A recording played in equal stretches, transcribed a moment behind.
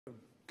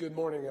Good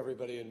morning,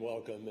 everybody, and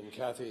welcome. And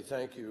Kathy,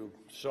 thank you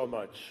so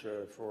much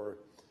for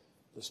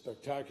the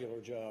spectacular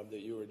job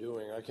that you are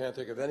doing. I can't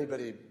think of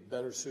anybody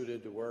better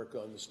suited to work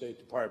on the State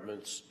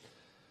Department's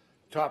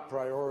top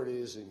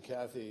priorities, and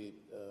Kathy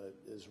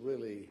is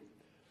really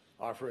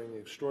offering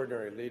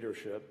extraordinary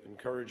leadership,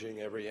 encouraging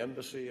every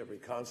embassy, every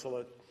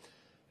consulate,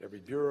 every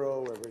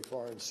bureau, every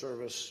foreign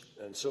service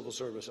and civil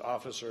service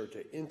officer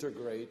to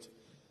integrate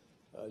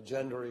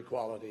gender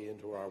equality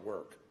into our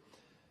work.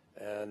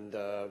 And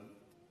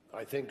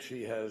I think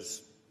she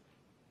has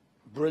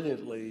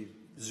brilliantly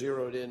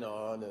zeroed in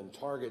on and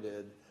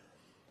targeted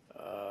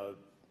the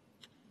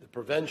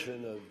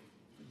prevention of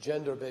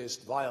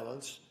gender-based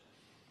violence,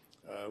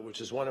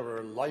 which is one of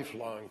her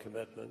lifelong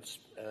commitments,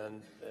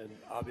 and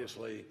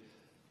obviously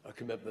a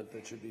commitment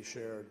that should be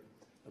shared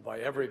by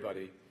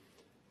everybody.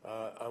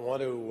 I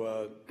want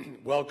to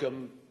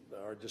welcome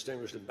our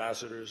distinguished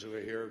ambassadors who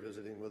are here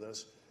visiting with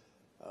us,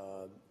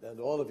 and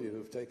all of you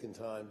who've taken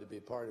time to be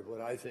part of what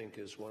I think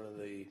is one of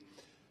the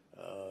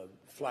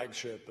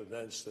flagship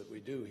events that we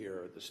do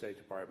here at the State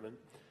Department.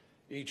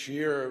 Each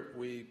year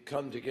we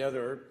come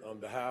together on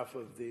behalf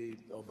of the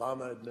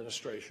Obama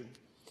administration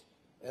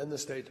and the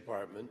State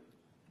Department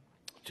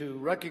to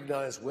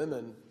recognize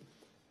women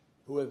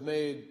who have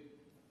made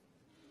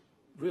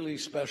really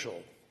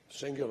special,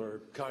 singular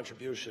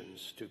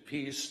contributions to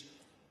peace,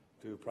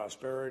 to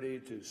prosperity,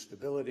 to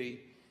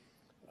stability,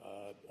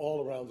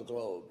 all around the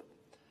globe.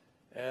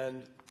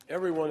 And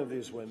every one of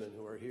these women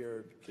who are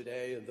here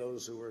today and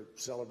those who were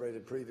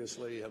celebrated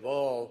previously have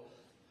all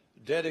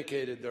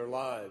dedicated their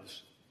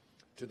lives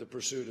to the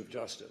pursuit of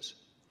justice.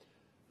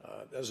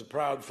 As a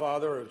proud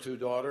father of 2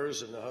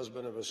 daughters and the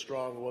husband of a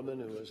strong woman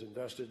who has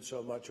invested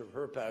so much of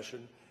her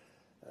passion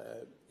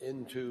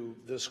into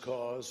this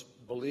cause,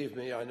 believe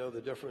me, I know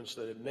the difference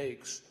that it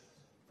makes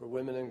for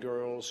women and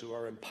girls who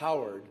are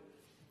empowered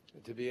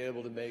to be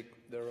able to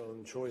make their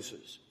own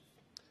choices.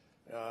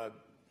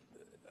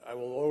 I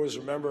will always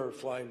remember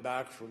flying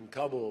back from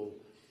Kabul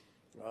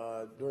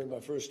during my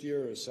first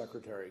year as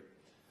secretary,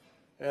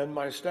 and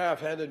my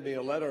staff handed me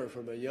a letter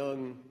from a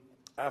young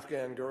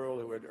Afghan girl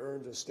who had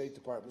earned a State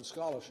Department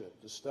scholarship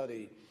to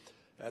study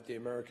at the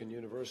American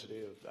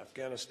University of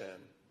Afghanistan.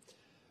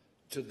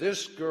 To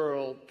this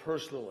girl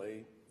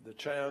personally, the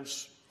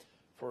chance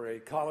for a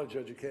college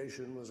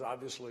education was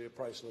obviously a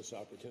priceless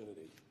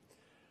opportunity.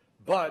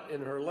 But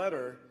in her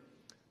letter,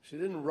 she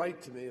didn't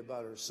write to me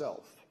about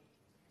herself.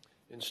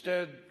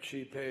 Instead,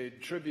 she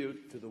paid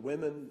tribute to the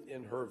women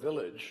in her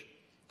village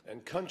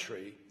and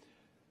country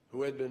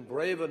who had been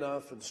brave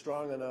enough and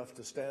strong enough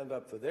to stand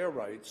up for their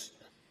rights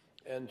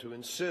and to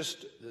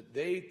insist that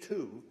they,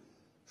 too,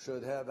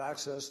 should have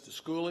access to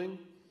schooling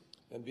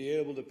and be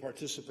able to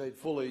participate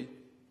fully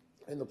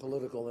in the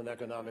political and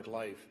economic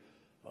life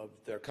of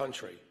their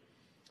country.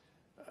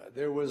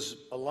 There was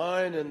a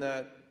line in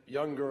that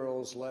young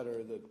girl's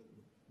letter that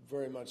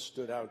very much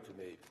stood out to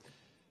me.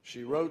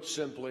 She wrote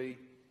simply,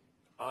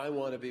 "I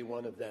want to be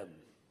one of them."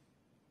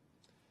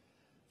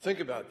 Think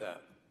about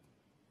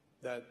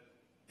that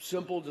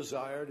simple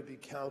desire to be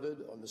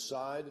counted on the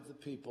side of the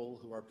people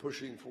who are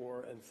pushing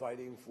for and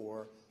fighting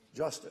for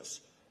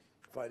justice,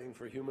 fighting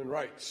for human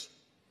rights.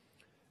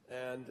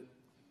 And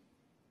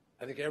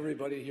I think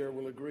everybody here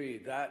will agree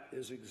that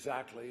is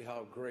exactly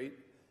how great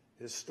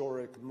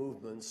historic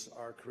movements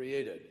are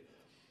created.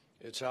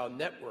 It's how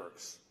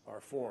networks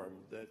are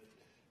formed that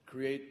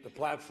create the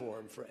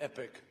platform for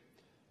epic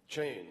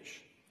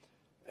change.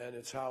 And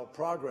it's how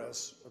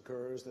progress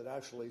occurs that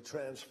actually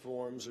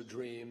transforms a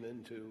dream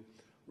into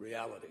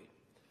reality.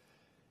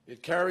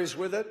 It carries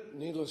with it,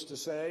 needless to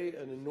say,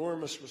 an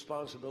enormous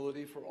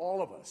responsibility for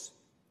all of us,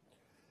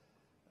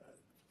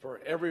 for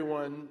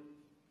everyone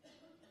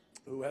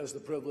who has the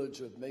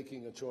privilege of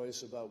making a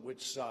choice about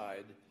which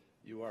side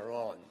you are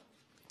on.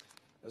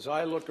 As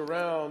I look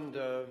around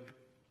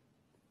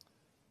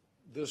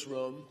this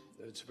room,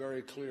 it's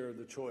very clear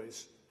the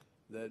choice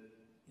that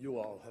you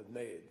all have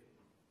made.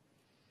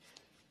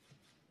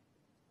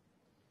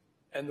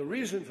 And the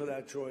reason for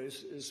that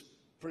choice is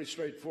pretty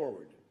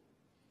straightforward.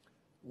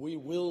 We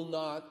will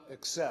not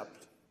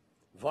accept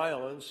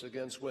violence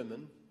against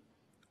women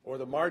or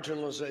the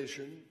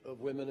marginalization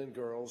of women and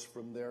girls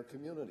from their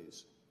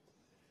communities.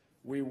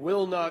 We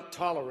will not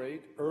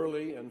tolerate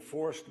early and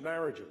forced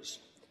marriages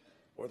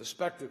or the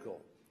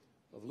spectacle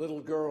of little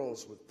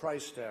girls with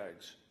price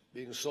tags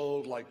being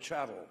sold like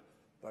chattel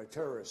by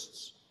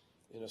terrorists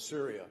in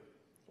Syria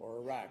or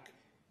Iraq.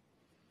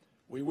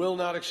 We will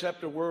not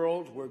accept a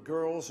world where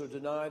girls are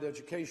denied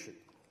education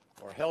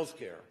or health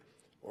care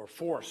or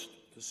forced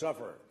to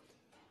suffer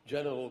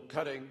genital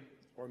cutting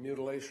or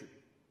mutilation.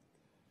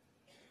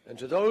 And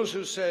to those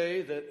who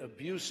say that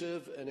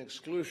abusive and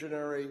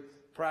exclusionary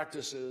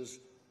practices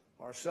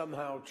are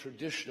somehow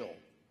traditional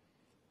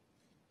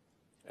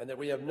and that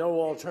we have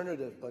no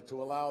alternative but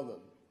to allow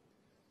them,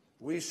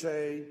 we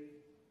say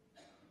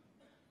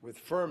with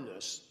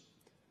firmness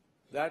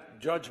that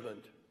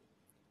judgment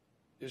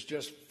is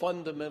just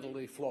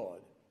fundamentally flawed,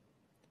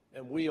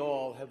 and we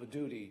all have a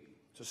duty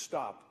to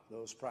stop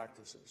those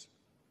practices.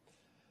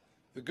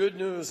 The good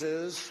news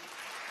is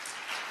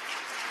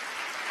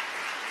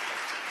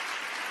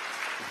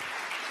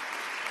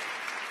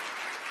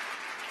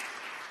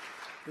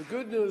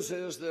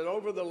that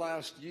over the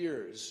last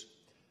years,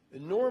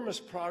 enormous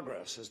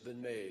progress has been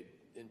made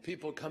in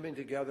people coming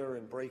together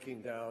and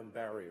breaking down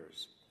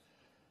barriers.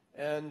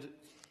 And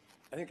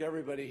I think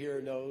everybody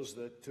here knows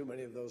that too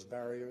many of those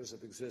barriers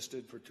have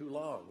existed for too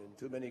long in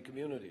too many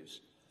communities.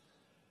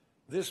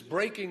 This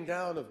breaking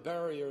down of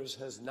barriers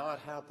has not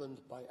happened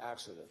by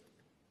accident.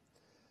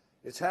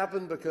 It's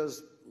happened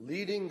because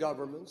leading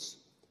governments,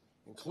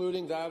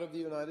 including that of the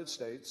United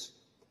States,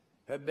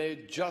 have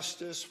made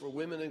justice for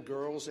women and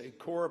girls a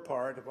core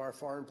part of our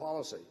foreign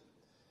policy.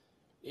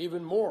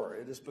 Even more,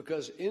 it is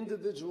because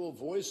individual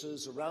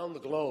voices around the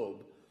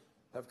globe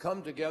have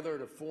come together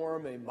to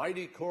form a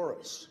mighty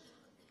chorus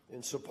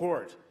in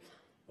support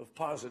of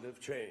positive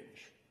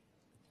change.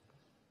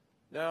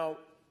 Now,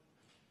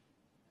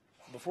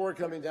 before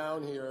coming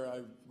down here,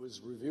 I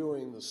was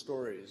reviewing the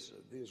stories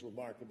of these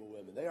remarkable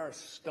women. They are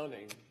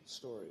stunning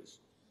stories.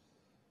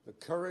 The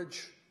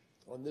courage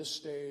on this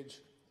stage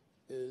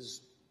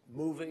is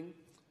moving,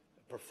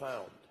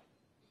 profound.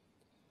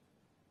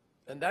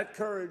 And that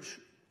courage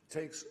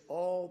takes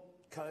all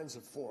kinds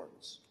of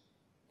forms.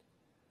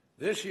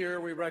 This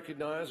year, we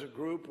recognize a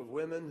group of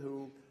women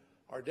who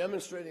are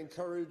demonstrating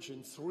courage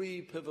in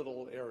three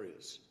pivotal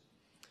areas.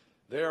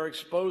 They are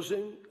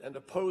exposing and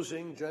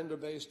opposing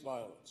gender-based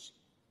violence.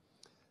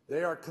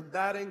 They are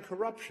combating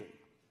corruption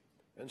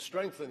and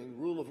strengthening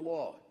rule of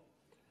law.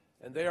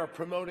 And they are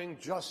promoting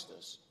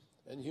justice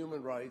and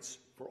human rights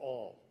for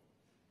all.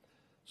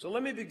 So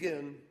let me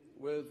begin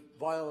with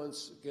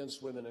violence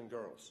against women and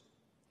girls.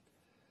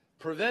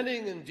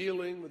 Preventing and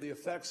dealing with the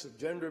effects of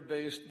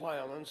gender-based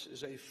violence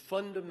is a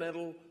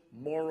fundamental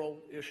moral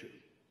issue,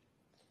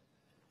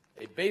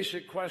 a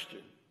basic question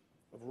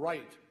of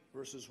right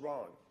versus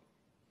wrong.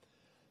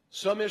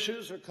 Some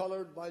issues are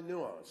colored by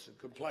nuance and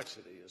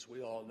complexity, as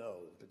we all know,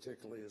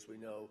 particularly as we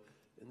know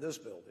in this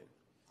building.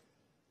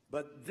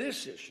 But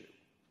this issue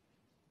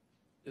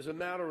is a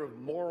matter of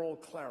moral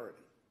clarity.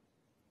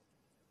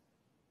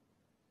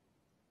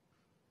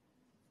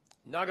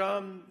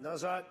 Nagham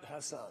Nawzat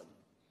Hasan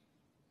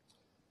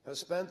has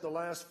spent the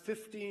last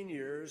 15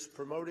 years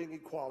promoting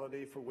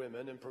equality for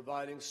women and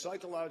providing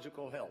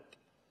psychological help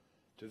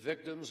to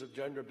victims of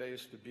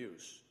gender-based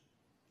abuse.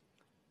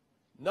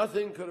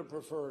 Nothing could have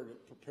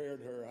prepared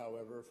her,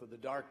 however, for the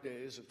dark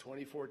days of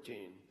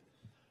 2014,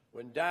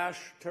 when Daesh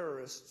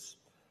terrorists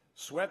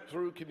swept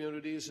through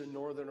communities in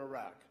northern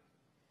Iraq,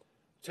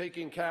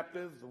 taking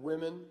captive the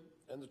women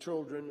and the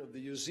children of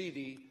the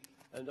Yazidi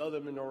and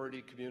other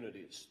minority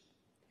communities.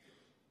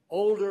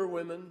 Older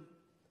women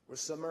were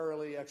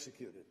summarily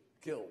executed,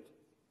 killed,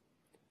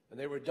 and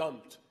they were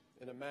dumped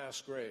in a mass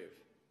grave.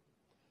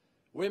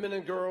 Women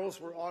and girls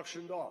were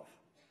auctioned off,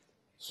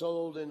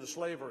 sold into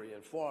slavery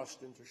and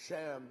forced into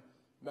sham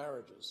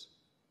marriages,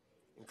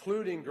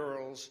 including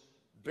girls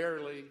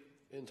barely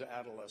into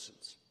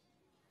adolescence.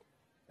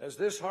 As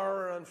this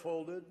horror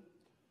unfolded,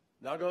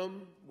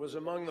 Nagham was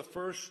among the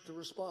first to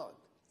respond.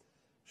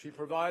 She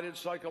provided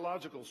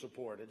psychological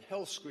support and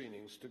health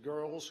screenings to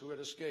girls who had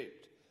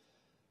escaped.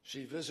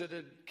 She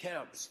visited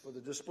camps for the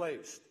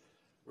displaced,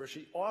 where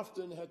she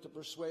often had to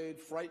persuade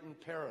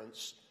frightened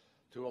parents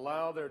to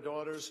allow their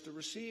daughters to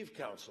receive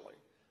counseling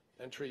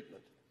and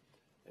treatment.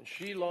 And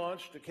she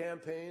launched a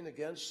campaign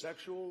against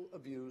sexual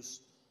abuse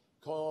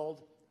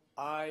called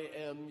I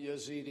Am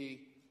Yazidi,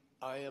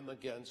 I Am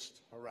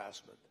Against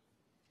Harassment.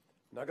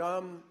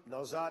 Nagham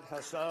Nawzat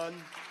Hasan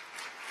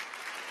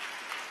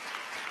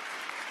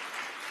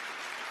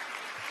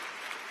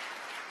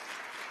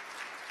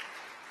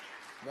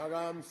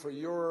Nagham, for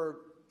your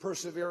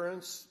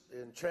perseverance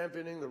in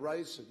championing the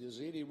rights of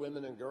Yazidi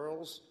women and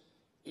girls,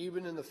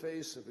 even in the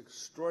face of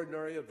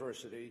extraordinary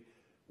adversity,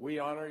 we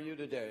honor you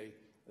today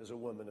as a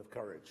woman of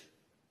courage.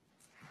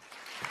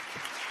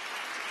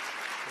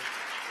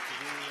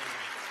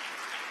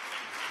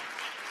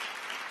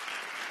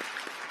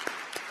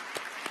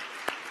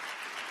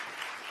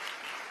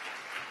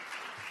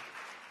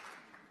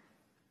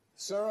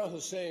 Sara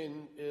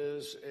Hossain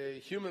is a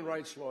human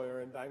rights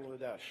lawyer in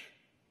Bangladesh.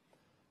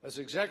 As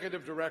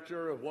executive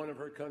director of one of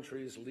her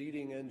country's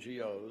leading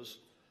NGOs,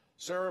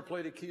 Sara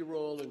played a key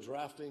role in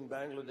drafting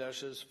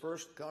Bangladesh's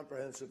first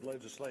comprehensive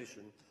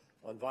legislation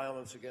on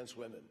violence against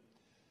women.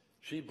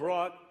 She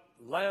brought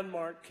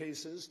landmark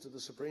cases to the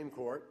Supreme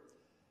Court,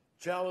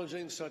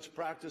 challenging such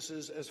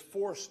practices as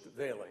forced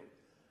veiling,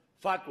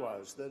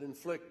 fatwas that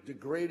inflict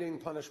degrading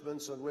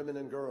punishments on women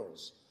and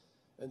girls,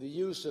 and the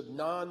use of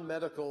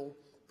non-medical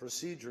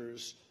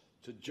procedures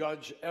to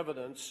judge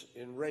evidence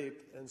in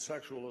rape and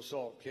sexual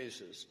assault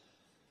cases.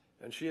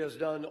 And she has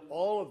done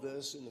all of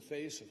this in the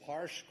face of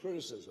harsh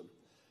criticism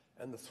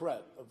and the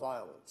threat of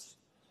violence.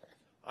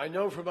 I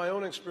know from my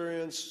own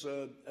experience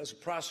as a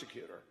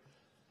prosecutor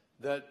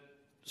that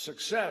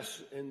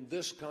success in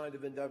this kind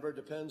of endeavor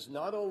depends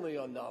not only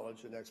on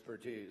knowledge and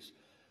expertise,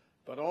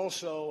 but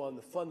also on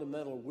the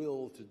fundamental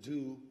will to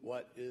do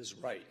what is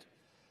right.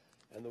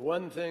 And the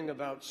one thing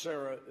about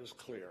Sara is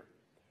clear.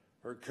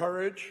 Her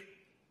courage,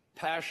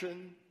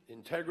 passion,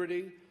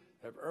 integrity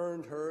have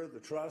earned her the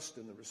trust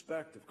and the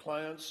respect of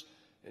clients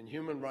and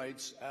human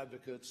rights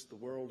advocates the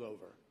world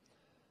over.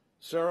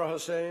 Sara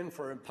Hossain,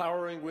 for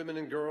empowering women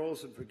and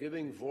girls and for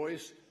giving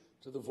voice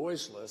to the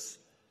voiceless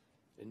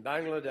in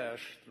Bangladesh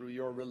through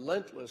your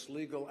relentless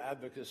legal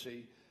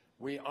advocacy,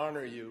 we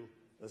honor you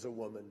as a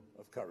woman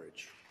of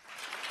courage.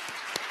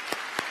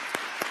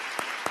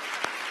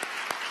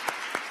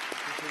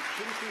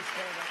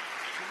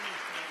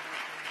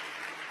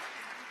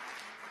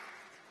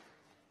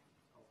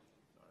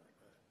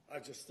 I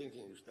was just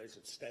thinking they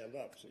should stand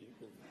up so you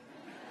can.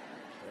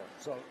 Yeah.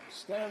 So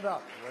stand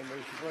up when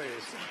they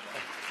please.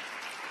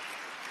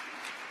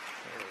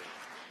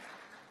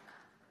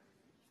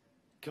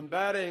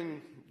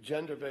 Combating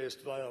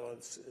gender-based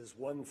violence is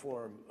one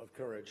form of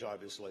courage,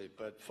 obviously,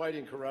 but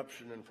fighting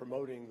corruption and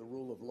promoting the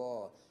rule of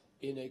law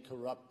in a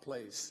corrupt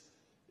place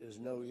is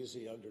no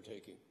easy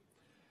undertaking.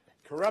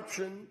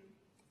 Corruption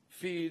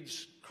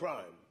feeds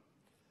crime.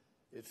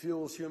 It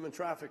fuels human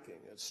trafficking.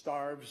 It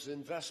starves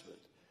investment.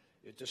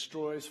 It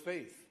destroys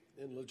faith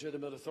in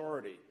legitimate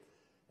authority,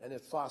 and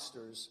it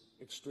fosters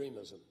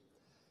extremism.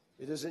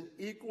 It is an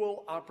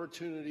equal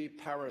opportunity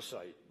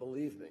parasite,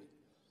 believe me,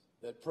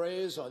 that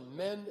preys on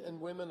men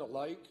and women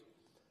alike,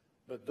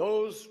 but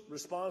those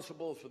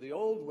responsible for the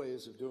old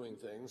ways of doing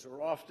things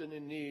are often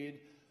in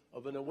need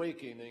of an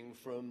awakening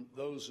from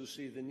those who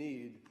see the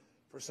need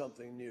for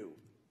something new.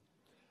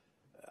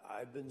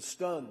 I've been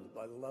stunned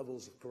by the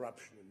levels of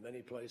corruption in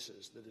many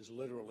places that is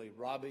literally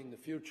robbing the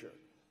future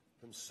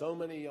from so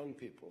many young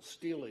people,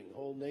 stealing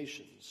whole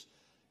nations,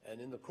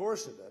 and in the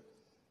course of it,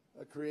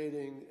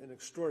 creating an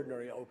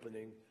extraordinary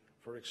opening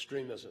for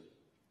extremism.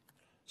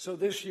 So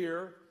this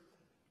year,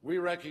 we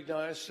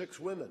recognize 6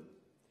 women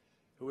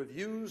who have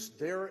used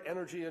their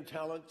energy and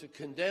talent to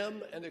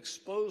condemn and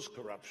expose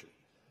corruption,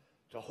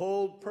 to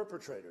hold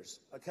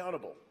perpetrators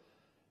accountable,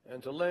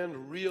 and to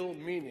lend real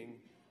meaning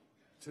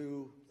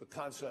to the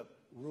concept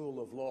rule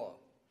of law.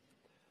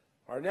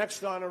 Our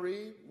next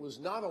honoree was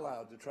not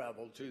allowed to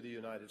travel to the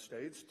United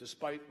States.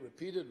 Despite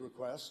repeated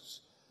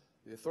requests,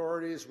 the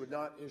authorities would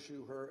not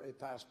issue her a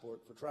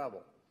passport for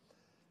travel.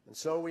 And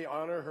so we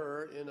honor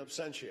her in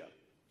absentia.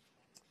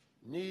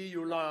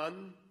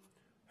 Yulan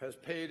has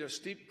paid a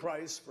steep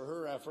price for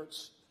her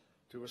efforts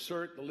to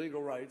assert the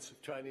legal rights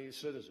of Chinese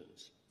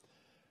citizens.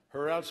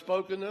 Her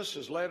outspokenness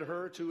has led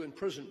her to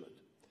imprisonment,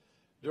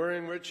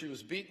 during which she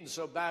was beaten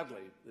so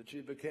badly that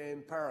she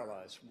became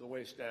paralyzed from the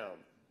waist down.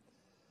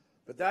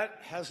 But that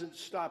hasn't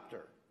stopped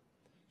her.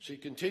 She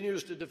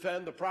continues to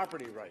defend the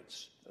property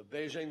rights of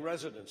Beijing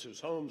residents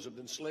whose homes have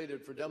been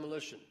slated for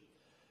demolition.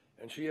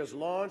 And she has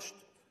launched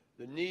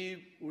the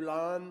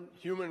Yulan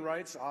Human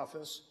Rights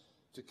Office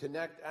to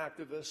connect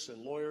activists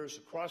and lawyers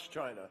across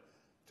China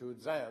to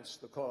advance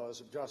the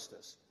cause of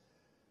justice.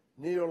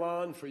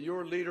 Yulan, for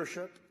your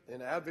leadership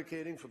in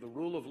advocating for the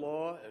rule of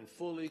law and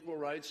full equal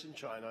rights in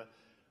China,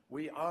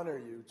 we honor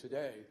you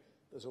today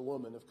as a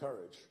woman of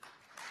courage.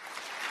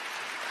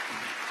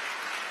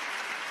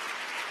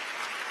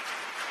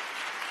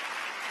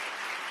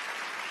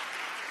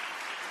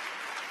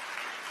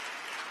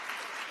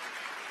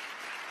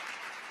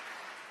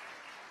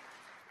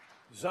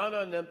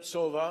 Zhanna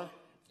Nemtsova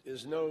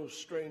is no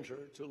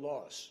stranger to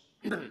loss.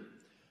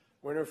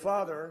 When her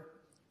father,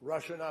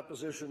 Russian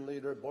opposition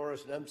leader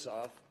Boris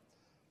Nemtsov,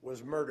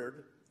 was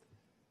murdered,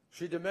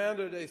 she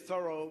demanded a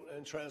thorough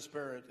and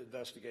transparent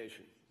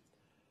investigation.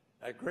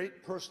 At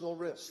great personal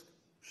risk,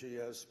 she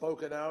has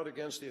spoken out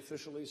against the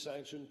officially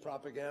sanctioned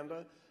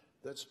propaganda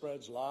that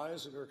spreads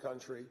lies in her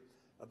country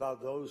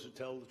about those who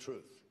tell the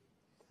truth.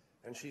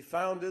 And she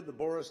founded the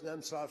Boris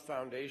Nemtsov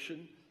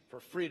Foundation for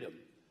Freedom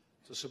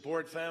to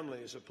support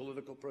families of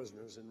political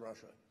prisoners in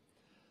Russia.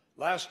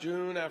 Last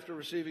June, after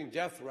receiving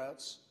death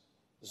threats,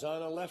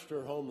 Zhanna left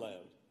her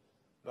homeland,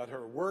 but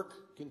her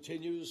work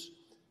continues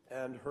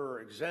and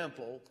her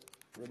example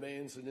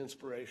remains an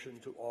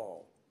inspiration to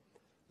all.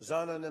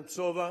 Zhanna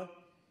Nemtsova,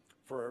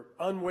 for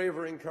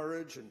unwavering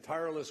courage and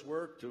tireless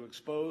work to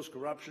expose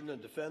corruption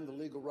and defend the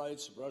legal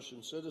rights of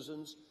Russian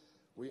citizens,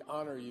 we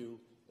honor you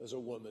as a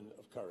woman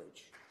of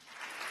courage.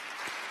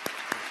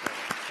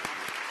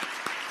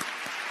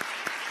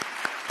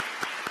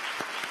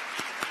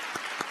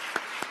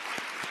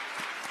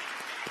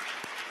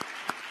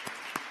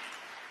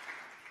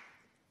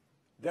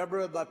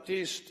 Debra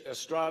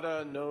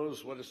Baptist-Estrada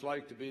knows what it's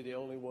like to be the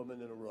only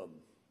woman in a room.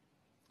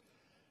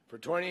 For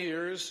 20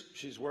 years,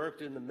 she's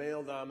worked in the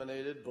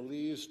male-dominated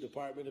Belize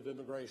Department of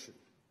Immigration.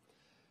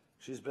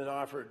 She's been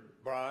offered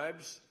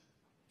bribes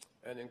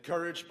and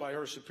encouraged by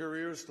her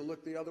superiors to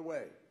look the other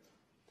way.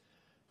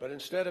 But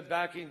instead of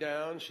backing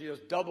down, she has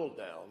doubled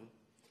down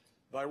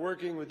by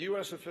working with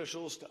U.S.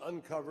 officials to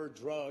uncover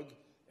drug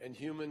and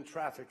human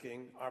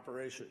trafficking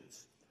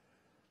operations.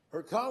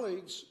 Her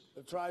colleagues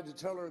have tried to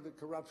tell her that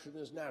corruption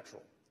is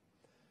natural,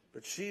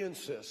 but she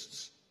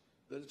insists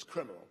that it's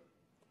criminal,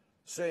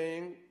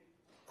 saying,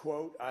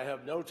 quote, "I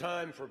have no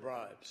time for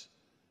bribes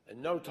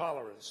and no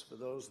tolerance for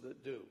those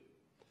that do."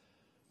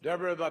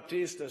 Debra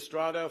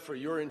Baptist-Estrada, for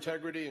your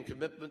integrity and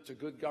commitment to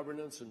good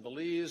governance in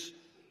Belize,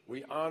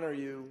 we honor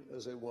you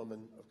as a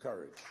woman of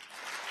courage.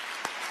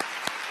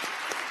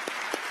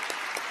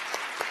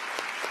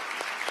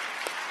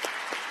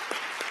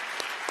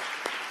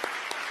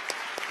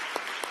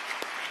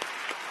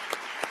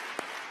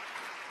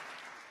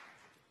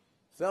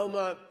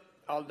 Thelma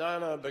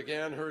Aldana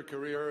began her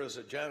career as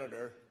a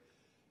janitor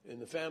in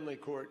the family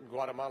court in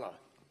Guatemala.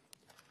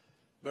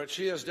 But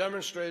she has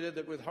demonstrated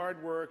that with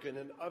hard work and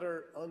an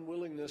utter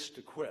unwillingness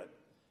to quit,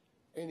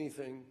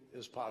 anything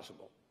is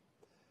possible.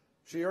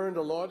 She earned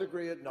a law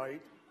degree at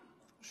night.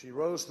 She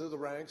rose through the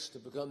ranks to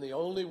become the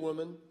only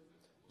woman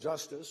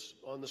justice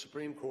on the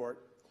Supreme Court,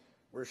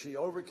 where she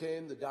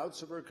overcame the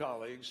doubts of her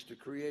colleagues to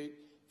create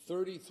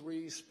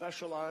 33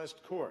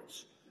 specialized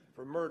courts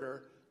for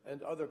murder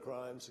and other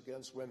crimes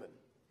against women.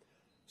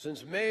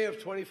 Since May of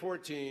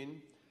 2014,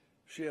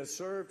 she has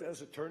served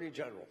as Attorney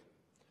General,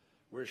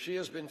 where she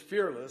has been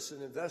fearless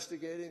in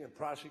investigating and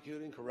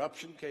prosecuting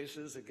corruption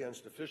cases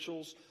against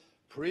officials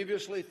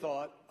previously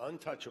thought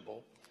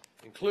untouchable,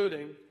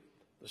 including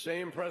the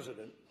same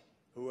president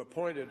who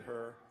appointed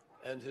her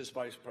and his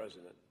vice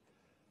president.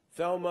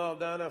 Thelma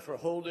Aldana, for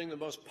holding the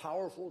most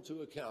powerful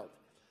to account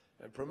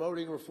and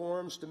promoting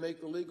reforms to make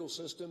the legal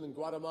system in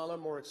Guatemala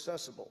more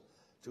accessible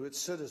to its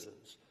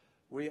citizens.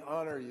 We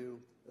honor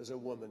you as a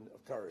woman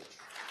of courage.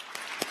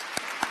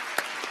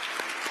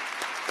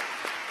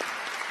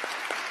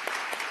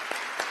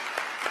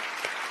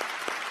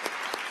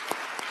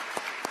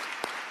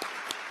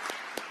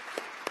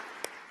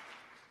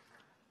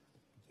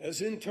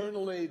 As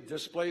internally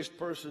displaced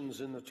persons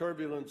in the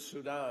turbulent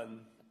Sudan,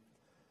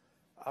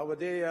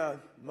 Awadeya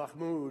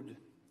Mahmoud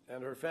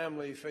and her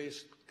family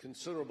faced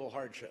considerable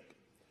hardship.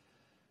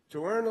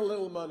 To earn a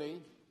little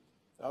money,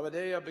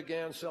 Awadeya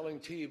began selling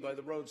tea by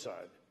the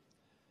roadside.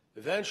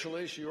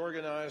 Eventually, she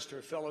organized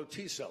her fellow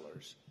tea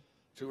sellers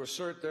to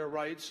assert their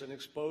rights and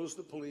expose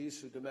the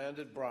police who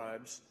demanded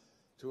bribes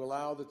to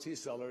allow the tea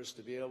sellers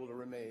to be able to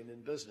remain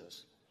in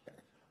business.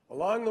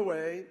 Along the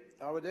way,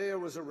 Awadeya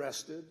was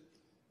arrested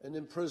and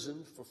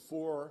imprisoned for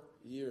 4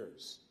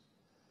 years.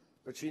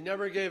 But she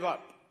never gave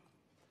up.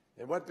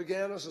 And what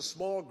began as a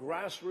small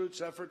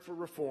grassroots effort for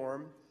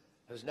reform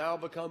has now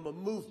become a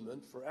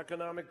movement for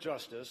economic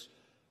justice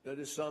that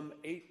is some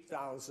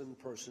 8,000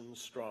 persons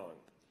strong.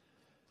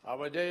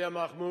 Awadeya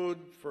Mahmoud,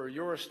 for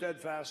your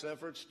steadfast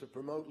efforts to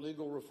promote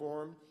legal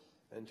reform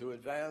and to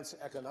advance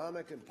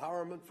economic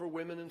empowerment for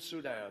women in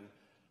Sudan,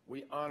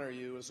 we honor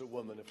you as a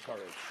woman of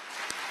courage.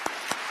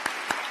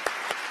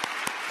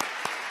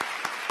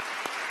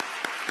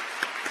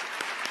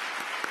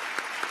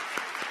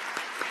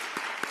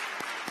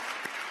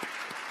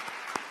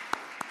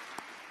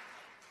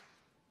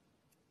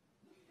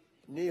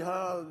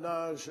 Nihal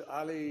Naj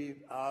Ali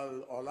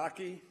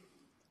Al-Awlaqi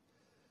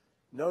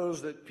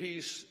knows that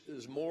peace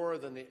is more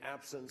than the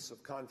absence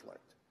of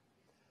conflict.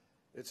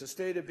 It's a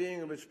state of being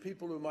in which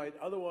people who might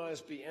otherwise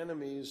be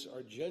enemies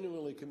are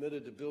genuinely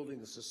committed to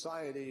building a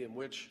society in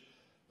which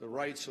the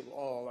rights of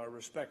all are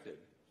respected.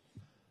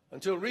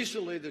 Until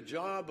recently, the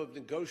job of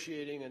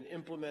negotiating and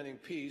implementing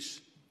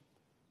peace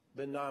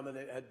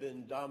had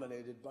been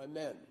dominated by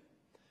men.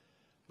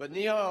 But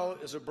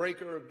Nihal is a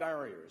breaker of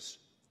barriers.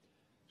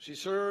 She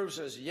serves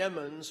as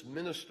Yemen's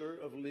Minister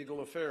of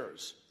Legal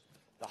Affairs,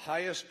 the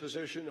highest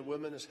position a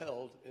woman has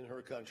held in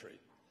her country.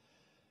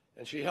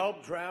 And she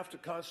helped draft a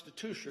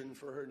constitution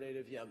for her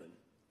native Yemen.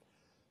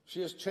 She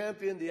has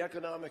championed the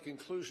economic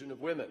inclusion of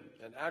women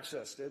and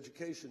access to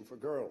education for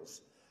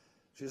girls.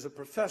 She is a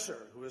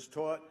professor who has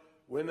taught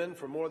women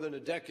for more than a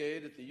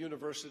decade at the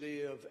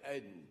University of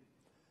Aden.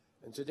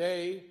 And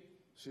today,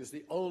 she is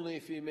the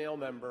only female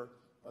member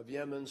of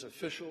Yemen's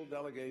official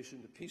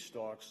delegation to peace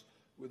talks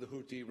with the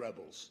Houthi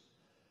rebels.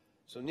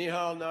 So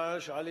Nihal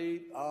Naj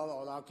Ali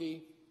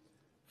Al-Awlaqi,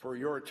 for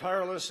your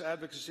tireless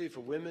advocacy for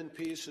women,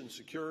 peace, and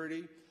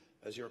security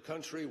as your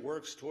country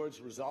works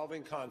towards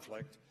resolving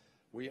conflict,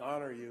 we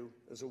honor you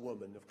as a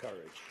woman of courage.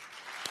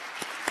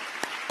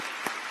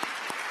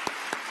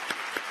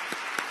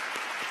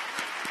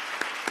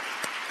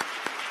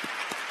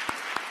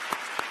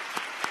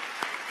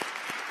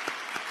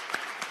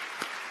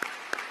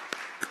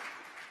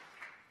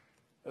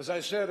 As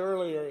I said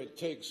earlier, it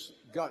takes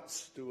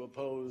guts to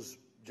oppose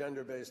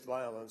gender-based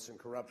violence and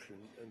corruption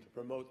and to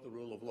promote the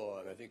rule of law,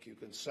 and I think you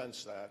can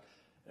sense that,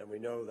 and we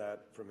know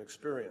that from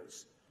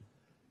experience.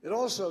 It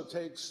also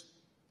takes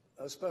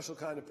a special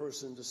kind of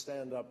person to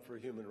stand up for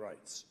human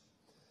rights.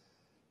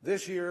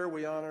 This year,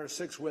 we honor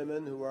 6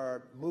 women who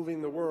are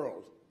moving the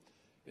world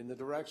in the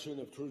direction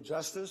of true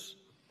justice,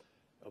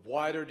 of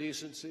wider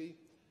decency,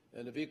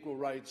 and of equal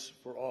rights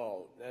for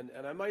all. And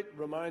I might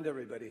remind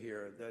everybody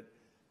here that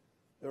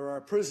there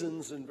are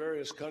prisons in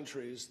various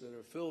countries that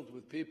are filled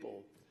with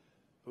people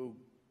who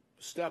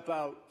step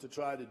out to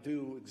try to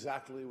do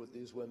exactly what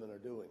these women are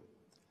doing.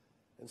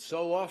 And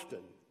so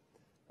often,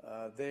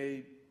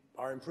 they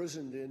are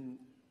imprisoned in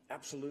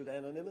absolute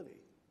anonymity.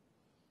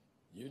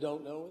 You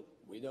don't know it,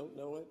 we don't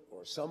know it,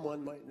 or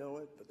someone might know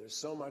it, but there's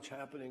so much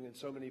happening in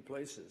so many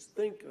places.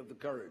 Think of the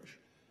courage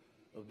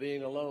of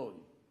being alone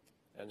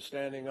and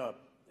standing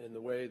up in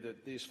the way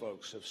that these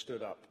folks have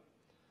stood up.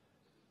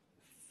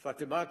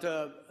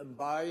 Fatimata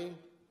M'Baye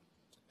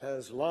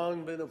has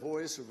long been a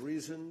voice of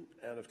reason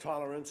and of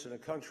tolerance in a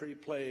country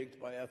plagued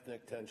by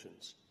ethnic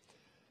tensions.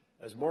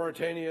 As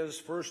Mauritania's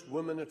first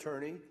woman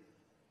attorney,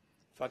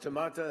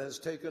 Fatimata has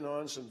taken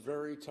on some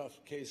very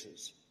tough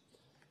cases.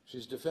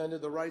 She's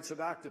defended the rights of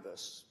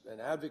activists and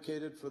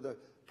advocated for the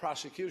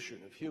prosecution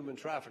of human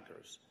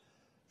traffickers.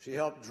 She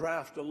helped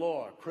draft a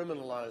law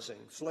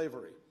criminalizing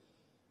slavery,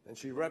 and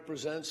she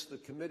represents the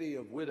Committee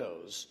of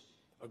Widows,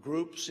 a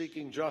group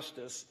seeking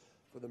justice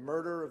for the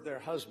murder of their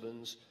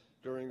husbands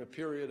during a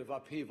period of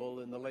upheaval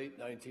in the late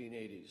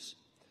 1980s.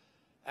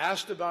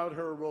 Asked about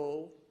her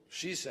role,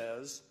 she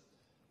says,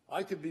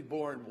 "I could be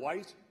born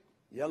white,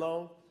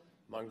 yellow,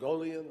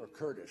 Mongolian, or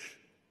Kurdish,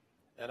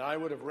 and I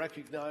would have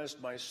recognized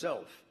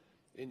myself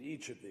in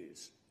each of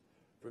these.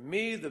 For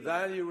me, the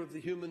value of the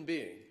human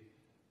being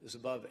is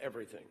above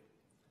everything."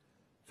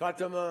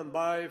 Fatimata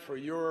M'Baye,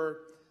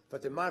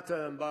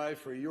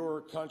 for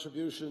your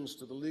contributions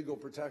to the legal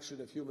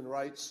protection of human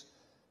rights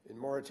in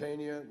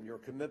Mauritania and your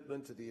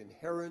commitment to the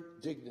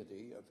inherent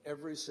dignity of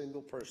every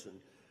single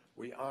person,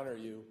 we honor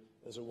you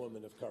as a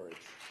woman of courage.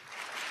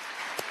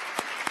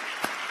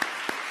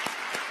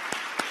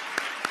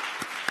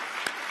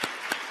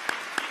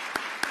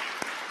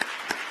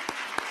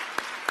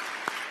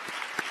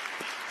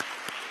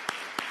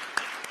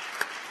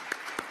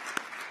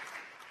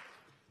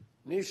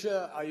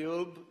 Nisha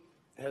Ayub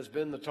has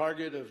been the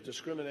target of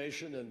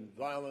discrimination and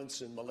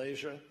violence in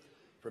Malaysia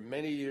for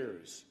many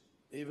years,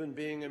 even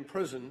being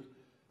imprisoned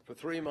for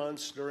 3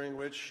 months, during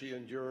which she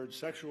endured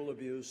sexual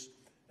abuse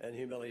and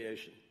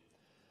humiliation.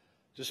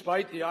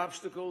 Despite the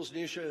obstacles,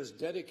 Nisha has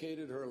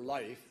dedicated her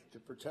life to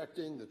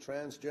protecting the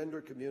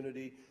transgender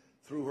community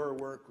through her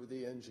work with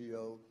the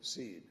NGO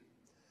SEED.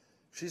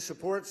 She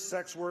supports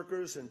sex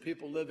workers and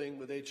people living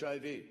with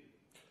HIV.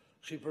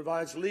 She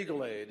provides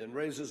legal aid and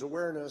raises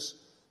awareness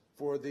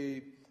for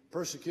the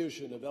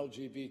persecution of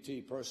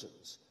LGBT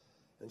persons.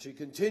 And she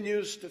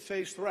continues to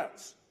face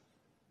threats,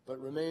 but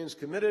remains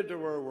committed to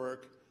her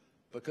work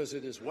because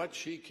it is what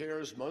she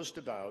cares most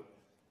about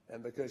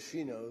and because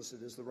she knows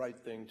it is the right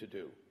thing to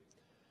do.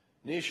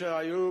 Nisha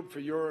Ayub,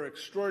 for your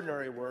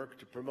extraordinary work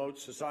to promote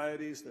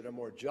societies that are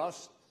more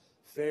just,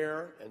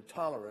 fair, and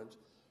tolerant,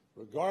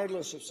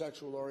 regardless of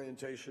sexual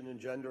orientation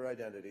and gender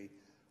identity,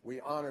 we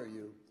honor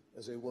you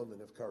as a woman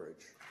of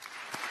courage.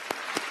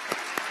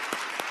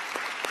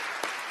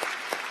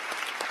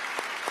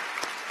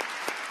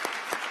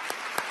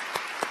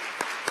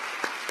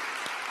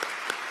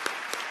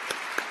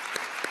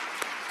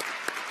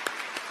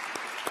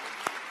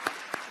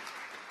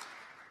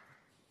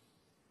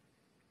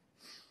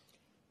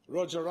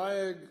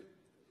 Rodjaraeg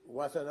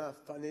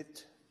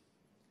Wattanapanit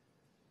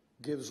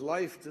gives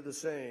life to the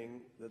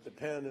saying that the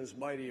pen is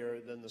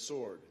mightier than the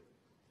sword.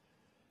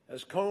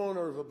 As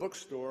co-owner of a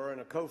bookstore and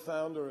a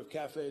co-founder of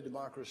Cafe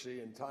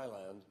Democracy in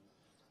Thailand,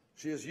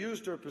 she has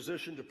used her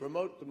position to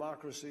promote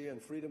democracy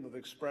and freedom of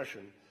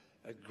expression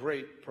at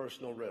great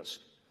personal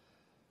risk.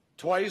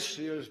 Twice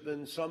she has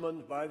been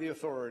summoned by the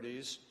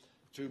authorities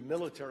to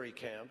military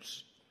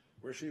camps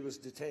where she was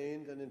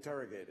detained and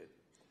interrogated.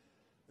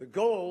 The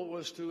goal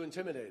was to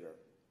intimidate her,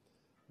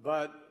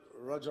 but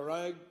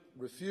Rodjaraeg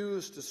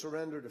refused to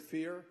surrender to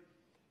fear.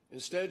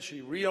 Instead,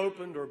 she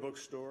reopened her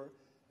bookstore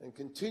and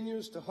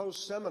continues to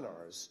host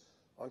seminars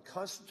on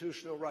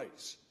constitutional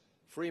rights,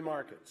 free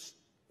markets,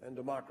 and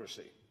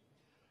democracy.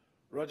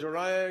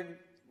 Rodjaraeg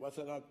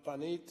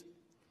Wattanapanit,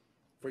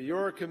 for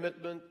your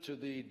commitment to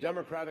the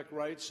democratic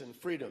rights and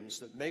freedoms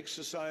that make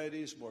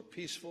societies more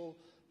peaceful,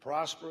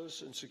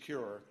 prosperous, and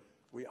secure,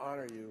 we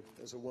honor you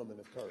as a woman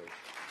of courage.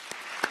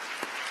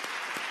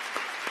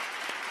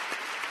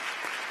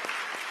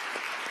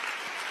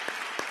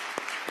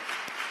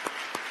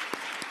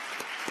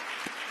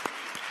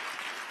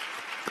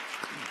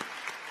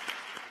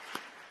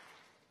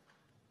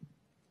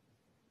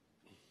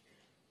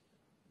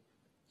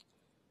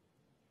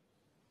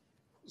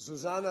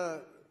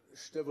 Zuzana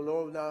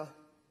Stevulova,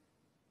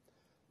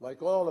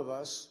 like all of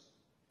us,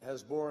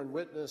 has borne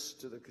witness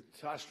to the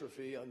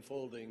catastrophe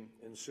unfolding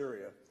in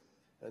Syria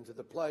and to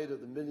the plight of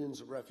the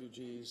millions of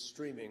refugees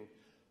streaming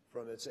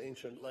from its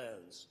ancient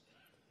lands.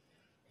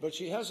 But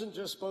she hasn't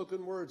just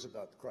spoken words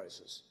about the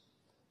crisis.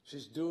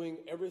 She's doing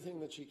everything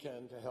that she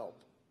can to help.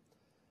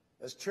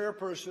 As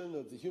chairperson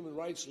of the Human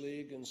Rights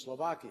League in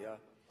Slovakia,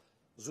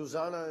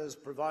 Zuzana is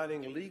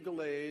providing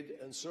legal aid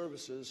and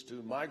services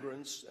to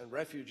migrants and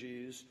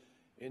refugees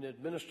in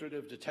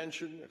administrative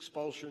detention,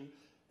 expulsion,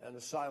 and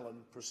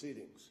asylum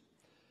proceedings.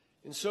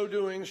 In so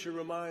doing, she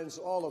reminds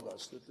all of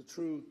us that the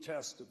true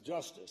test of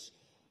justice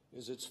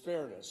is its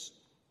fairness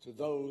to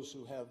those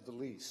who have the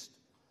least.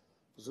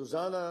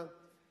 Zuzana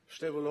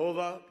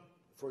Stevulova,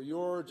 for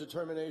your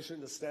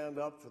determination to stand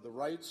up for the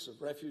rights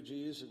of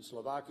refugees in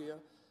Slovakia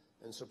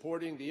and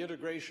supporting the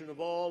integration of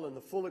all and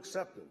the full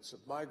acceptance of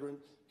migrant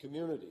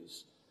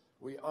communities,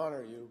 we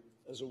honor you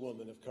as a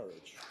woman of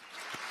courage.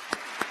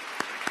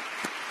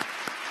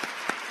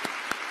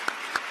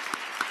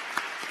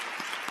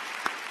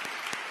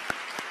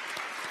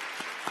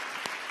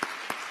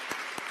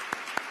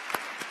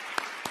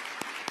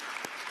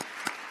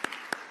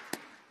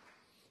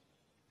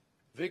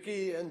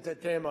 Vicky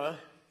Ntetema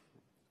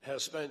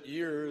has spent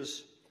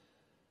years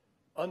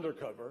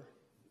undercover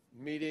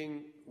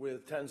meeting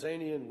with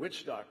Tanzanian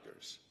witch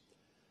doctors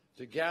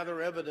to gather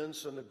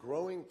evidence on the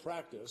growing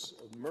practice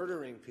of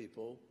murdering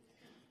people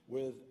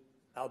with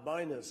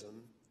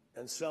albinism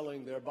and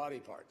selling their body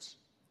parts.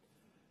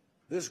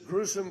 This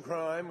gruesome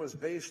crime was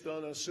based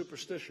on a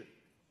superstition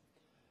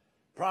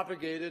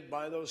propagated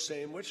by those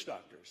same witch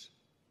doctors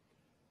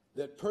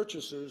that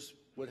purchasers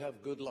would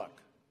have good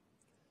luck.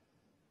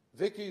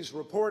 Vicky's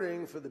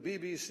reporting for the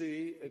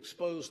BBC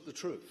exposed the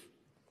truth.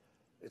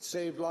 It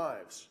saved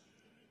lives,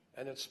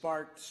 and it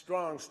sparked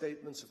strong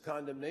statements of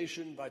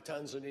condemnation by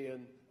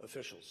Tanzanian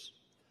officials.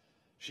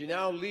 She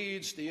now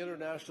leads the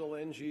international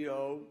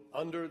NGO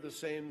Under the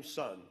Same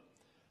Sun,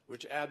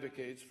 which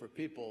advocates for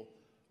people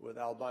with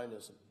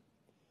albinism.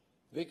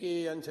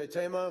 Vicky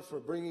Ntetema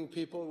for bringing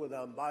people with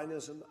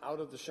albinism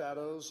out of the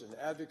shadows and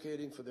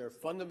advocating for their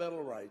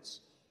fundamental rights.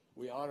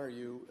 We honor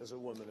you as a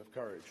woman of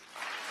courage.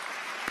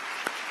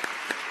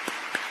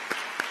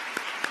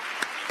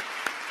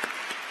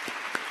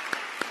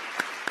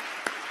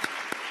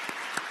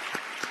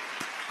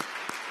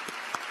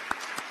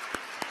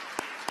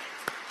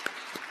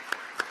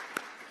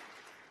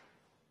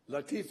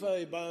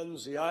 Latifa Ibn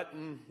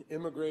Ziaten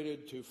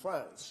immigrated to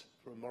France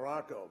from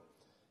Morocco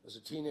as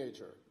a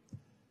teenager,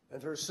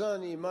 and her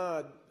son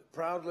Imad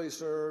proudly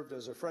served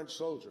as a French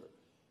soldier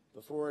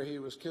before he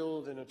was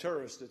killed in a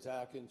terrorist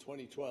attack in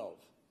 2012.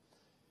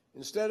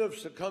 Instead of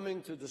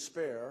succumbing to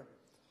despair,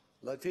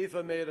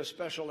 Latifa made a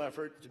special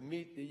effort to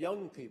meet the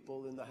young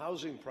people in the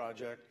housing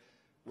project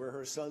where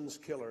her son's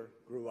killer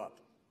grew up.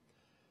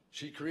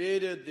 She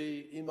created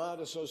the Imad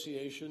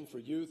Association for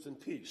Youth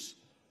and Peace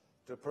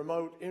to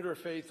promote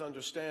interfaith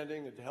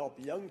understanding and to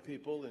help young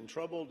people in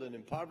troubled and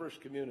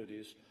impoverished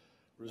communities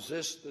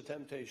resist the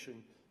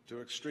temptation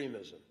to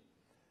extremism.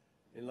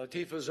 In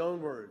Latifa's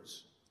own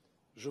words,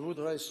 "Je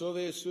voudrais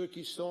sauver ceux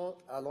qui sont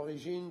à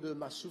l'origine de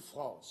ma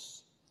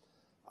souffrance."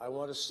 I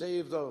want to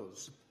save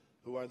those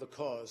who are the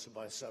cause of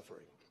my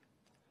suffering.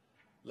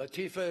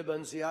 Latifa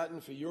Ibn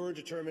Ziaten, for your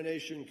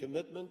determination and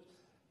commitment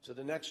to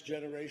the next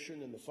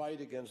generation in the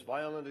fight against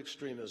violent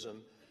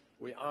extremism,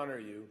 we honor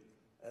you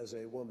as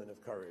a woman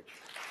of courage.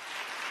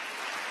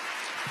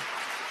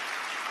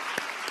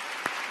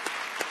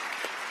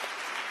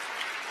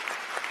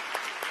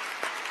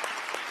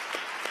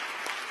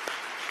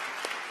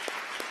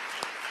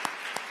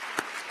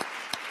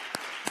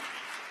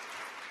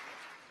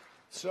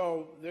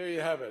 So there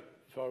you have it,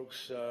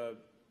 folks.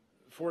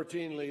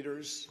 14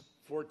 leaders,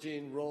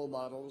 14 role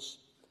models,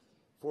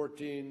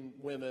 14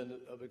 women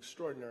of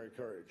extraordinary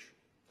courage.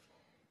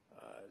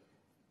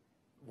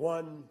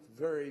 One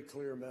very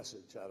clear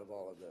message out of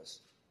all of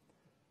this.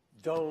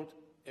 Don't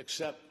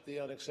accept the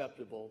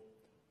unacceptable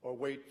or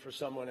wait for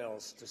someone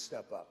else to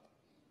step up.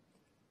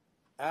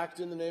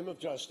 Act in the name of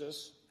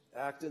justice,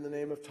 act in the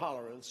name of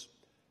tolerance,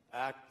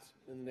 act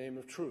in the name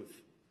of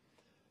truth.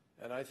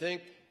 And I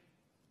think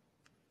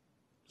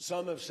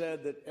some have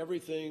said that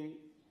everything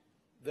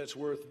that's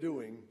worth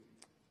doing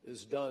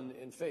is done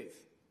in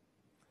faith.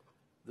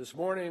 This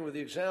morning, with the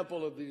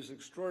example of these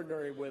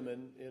extraordinary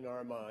women in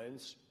our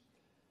minds,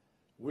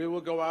 we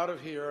will go out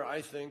of here, I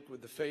think,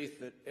 with the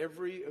faith that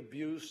every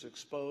abuse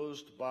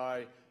exposed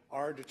by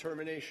our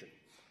determination,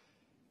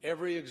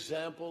 every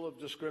example of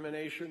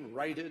discrimination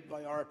righted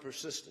by our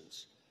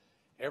persistence,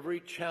 every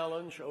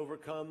challenge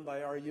overcome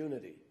by our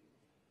unity,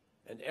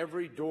 and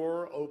every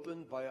door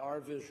opened by our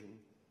vision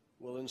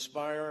will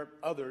inspire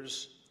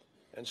others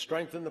and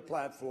strengthen the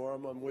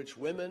platform on which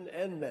women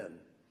and men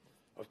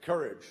of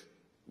courage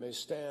may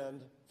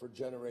stand for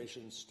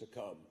generations to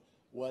come.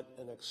 What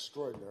an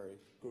extraordinary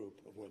group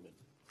of women.